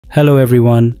Hello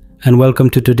everyone, and welcome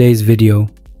to today's video.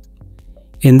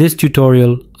 In this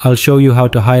tutorial, I'll show you how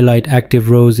to highlight active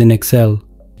rows in Excel.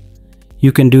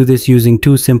 You can do this using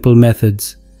two simple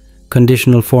methods,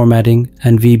 conditional formatting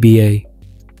and VBA.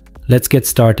 Let's get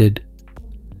started.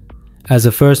 As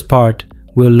a first part,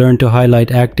 we'll learn to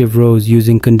highlight active rows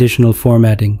using conditional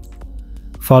formatting.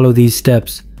 Follow these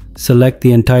steps. Select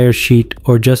the entire sheet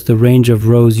or just the range of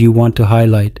rows you want to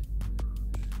highlight.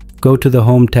 Go to the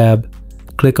Home tab,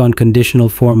 click on Conditional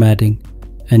Formatting,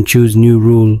 and choose New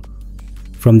Rule.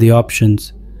 From the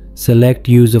options, select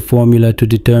Use a formula to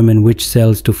determine which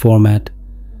cells to format.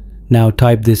 Now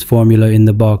type this formula in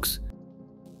the box.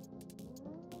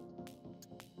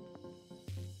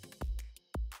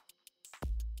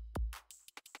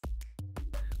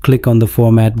 Click on the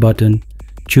Format button,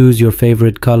 choose your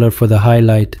favorite color for the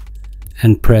highlight,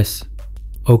 and press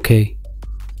OK.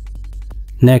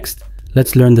 Next,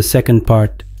 let's learn the second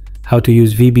part, how to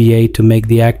use VBA to make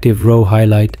the active row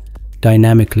highlight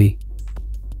dynamically.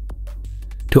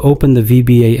 To open the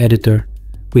VBA editor,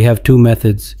 we have two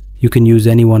methods. You can use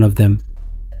any one of them.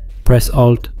 Press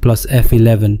Alt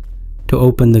F11 to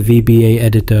open the VBA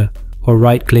editor, or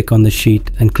right-click on the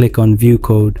sheet and click on View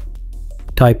Code.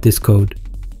 Type this code.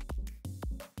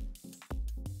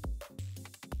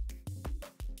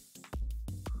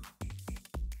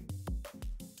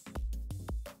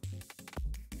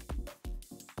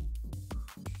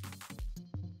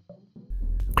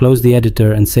 Close the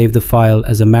editor and save the file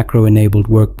as a macro-enabled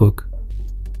workbook.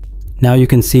 Now you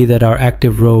can see that our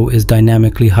active row is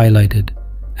dynamically highlighted.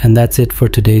 And that's it for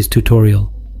today's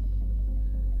tutorial.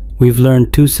 We've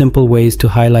learned two simple ways to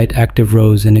highlight active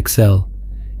rows in Excel.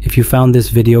 If you found this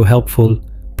video helpful,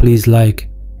 please like,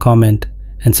 comment,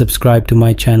 and subscribe to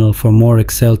my channel for more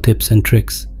Excel tips and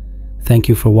tricks. Thank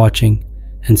you for watching,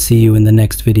 and see you in the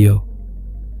next video.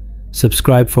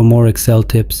 Subscribe for more Excel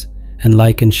tips, and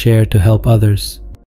like and share to help others.